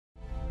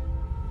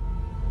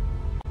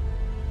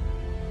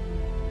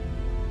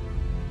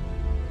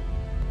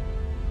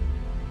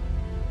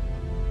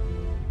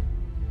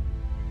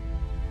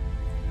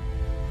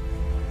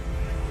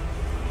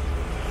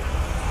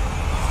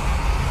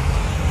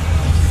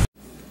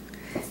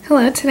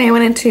Hello, today I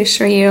wanted to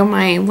show you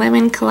my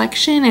lemon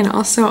collection and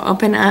also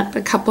open up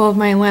a couple of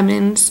my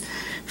lemons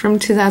from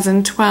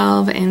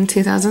 2012 and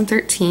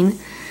 2013.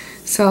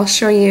 So I'll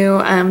show you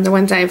the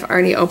ones I've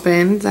already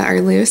opened that are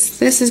loose.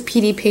 This is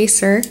Petey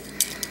Pacer.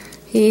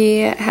 He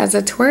has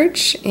a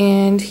torch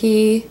and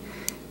he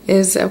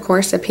is of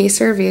course a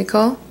Pacer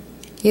vehicle.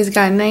 He's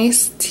got a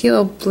nice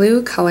teal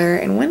blue color,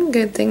 and one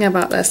good thing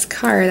about this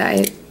car that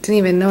I didn't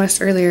even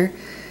notice earlier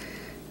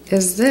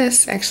is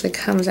this actually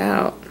comes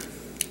out.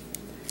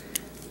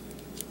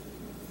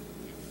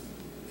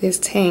 These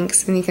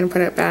tanks, and you can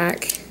put it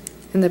back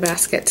in the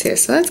basket too,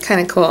 so that's kind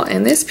of cool.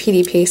 And this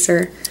Petey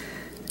Pacer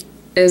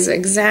is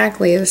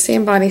exactly the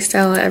same body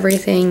style,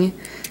 everything,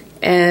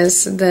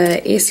 as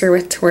the Acer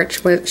with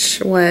torch, which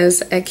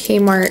was a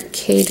Kmart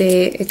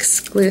K-Day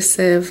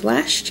exclusive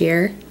last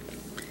year.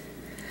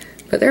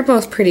 But they're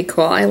both pretty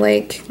cool. I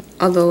like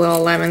all the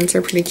little lemons,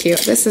 they're pretty cute.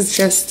 This is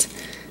just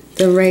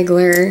the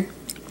regular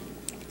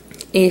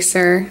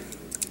Acer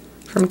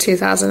from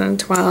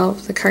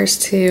 2012, the Cars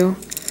 2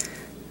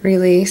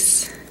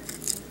 release.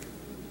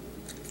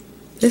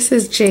 This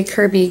is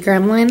Curby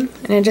Gremlin,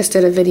 and I just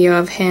did a video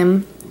of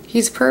him.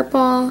 He's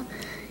purple,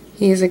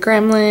 he's a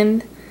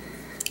gremlin,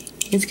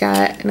 he's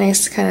got a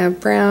nice kind of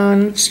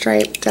brown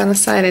stripe down the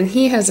side, and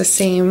he has the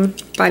same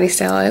body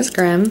style as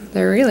Grem.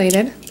 They're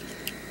related.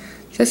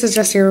 This is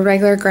just your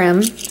regular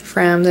Grem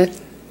from the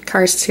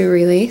Cars 2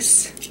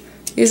 release.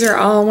 These are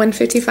all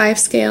 1/55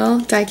 scale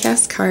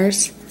diecast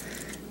cars.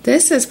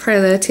 This is part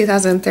of the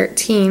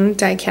 2013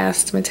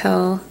 diecast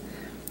Mattel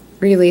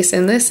release,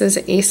 and this is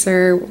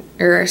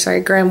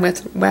Grem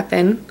with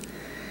weapon.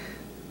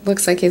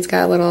 Looks like he's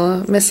got a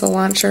little missile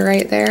launcher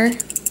right there.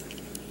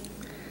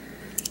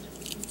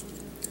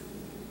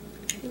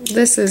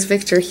 This is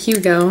Victor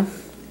Hugo,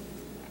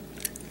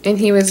 and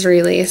he was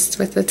released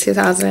with the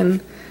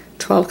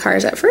 2012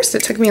 cars. At first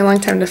it took me a long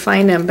time to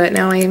find him, but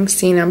now I'm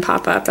seeing him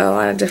pop up at a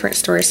lot of different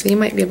stores, so you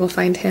might be able to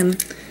find him.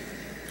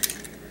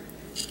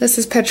 This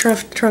is Vladimir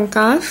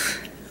Trunkov.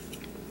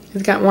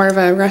 He's got more of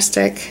a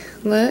rustic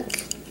look.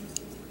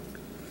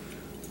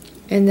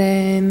 And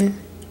then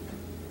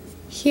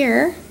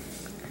here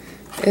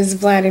is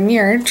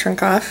Vladimir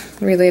Trunkov,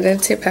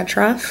 related to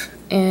Petrov,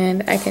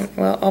 and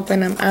we'll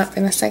open him up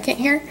in a second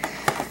here.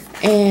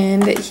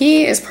 And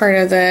he is part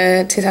of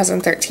the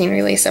 2013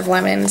 release of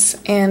Lemons,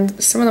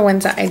 and some of the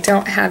ones that I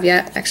don't have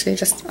yet, actually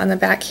just on the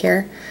back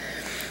here.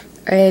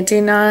 I do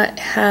not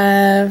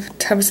have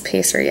Tubbs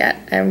Pacer yet.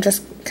 I'm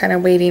just kind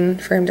of waiting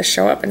for him to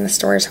show up in the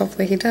stores.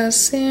 Hopefully he does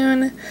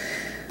soon,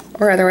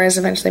 or otherwise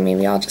eventually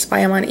maybe I'll just buy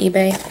him on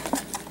eBay.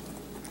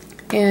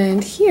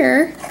 And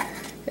here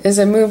is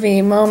a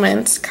Movie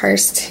Moments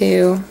Cars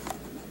 2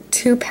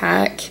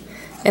 2-pack,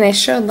 and I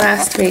showed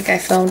last week I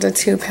filmed a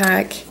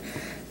 2-pack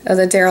of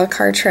the Daryl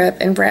car trip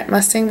and Brett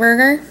Mustang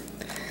Burger,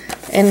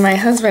 and my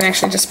husband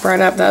actually just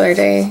brought up the other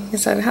day, he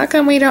said, how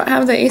come we don't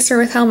have the Acer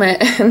with helmet?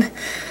 And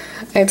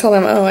I told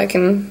him, oh,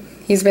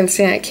 he's been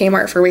sitting at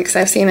Kmart for weeks.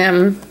 I've seen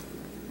him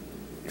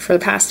for the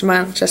past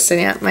month just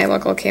sitting at my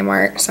local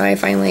Kmart, so I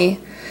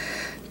finally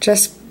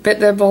just bit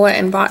the bullet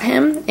and bought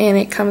him, and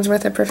it comes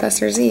with a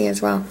Professor Z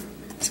as well.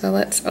 So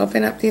let's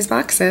open up these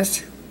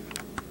boxes.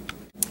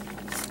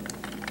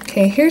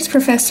 Okay, here's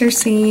Professor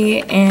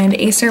Z and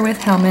Acer with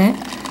helmet.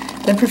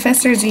 The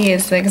Professor Z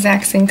is the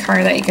exact same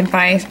car that you can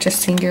buy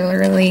just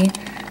singularly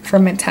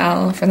from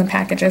Mattel from the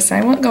packages, so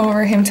I won't go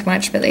over him too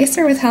much. But the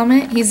Acer with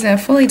helmet, he's a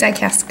fully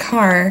diecast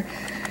car,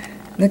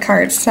 the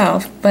car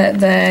itself, but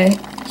the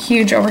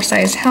huge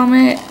oversized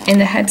helmet and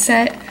the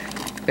headset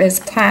is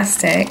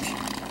plastic.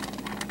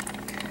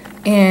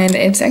 And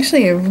it's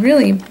actually a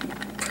really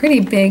pretty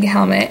big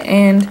helmet,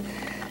 and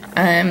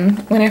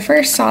when I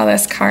first saw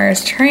this car I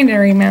was trying to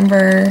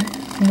remember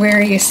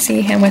where you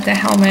see him with the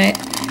helmet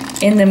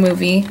in the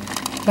movie,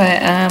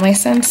 but my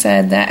son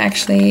said that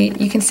actually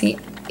you can see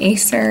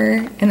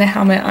Acer in the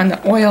helmet on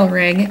the oil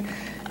rig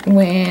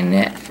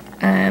when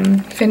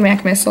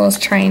Finmac Missile is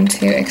trying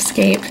to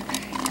escape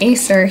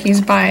Acer.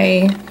 He's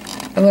by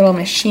a little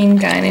machine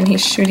gun and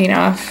he's shooting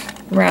off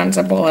rounds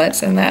of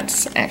bullets, and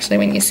that's actually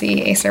when you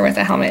see Acer with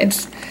a helmet.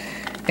 It's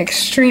an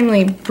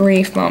extremely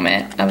brief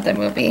moment of the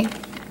movie.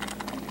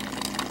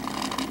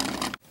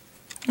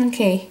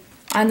 Okay,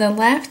 on the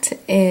left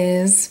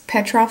is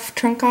Petrov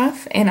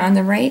Trunkov, and on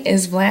the right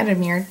is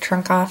Vladimir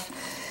Trunkov.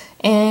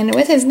 And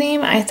with his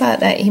name, I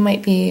thought that he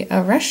might be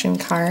a Russian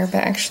car,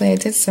 but actually I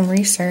did some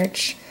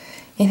research,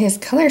 and his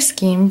color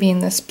scheme,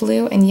 being this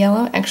blue and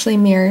yellow, actually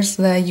mirrors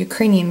the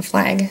Ukrainian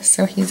flag,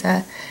 so he's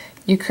a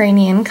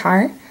Ukrainian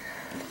car.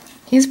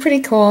 He's pretty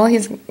cool.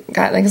 He's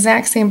got the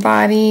exact same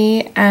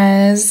body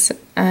as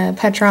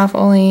Petrov,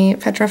 only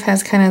Petrov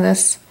has kind of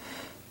this,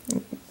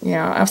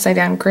 upside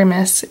down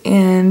grimace,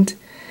 and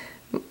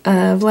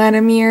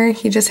Vladimir,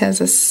 he just has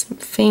this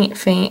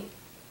faint,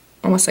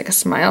 almost like a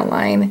smile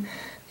line.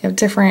 You have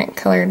different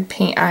colored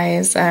paint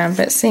eyes,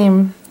 but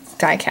same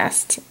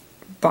diecast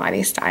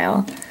body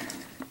style.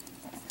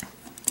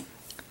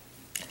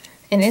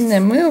 And in the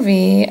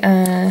movie,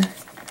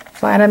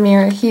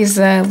 Vladimir, he's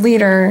the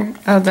leader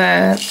of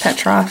the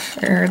Petrov,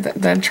 or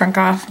the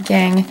Trunkov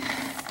gang,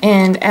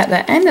 and at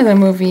the end of the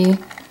movie,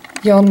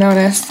 you'll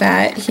notice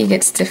that he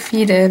gets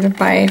defeated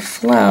by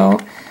Flo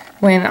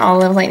when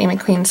all of Lightning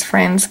McQueen's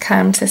friends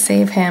come to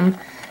save him,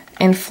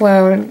 and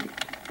Flo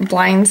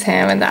blinds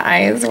him in the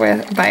eyes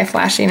by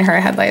flashing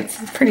her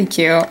headlights. It's pretty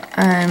cute.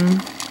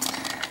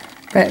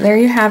 But there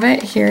you have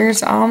it.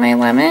 Here's all my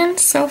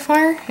lemons so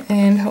far,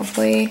 and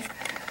hopefully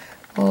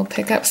we'll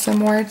pick up some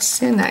more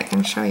soon that I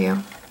can show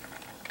you.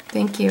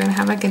 Thank you, and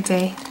have a good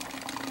day.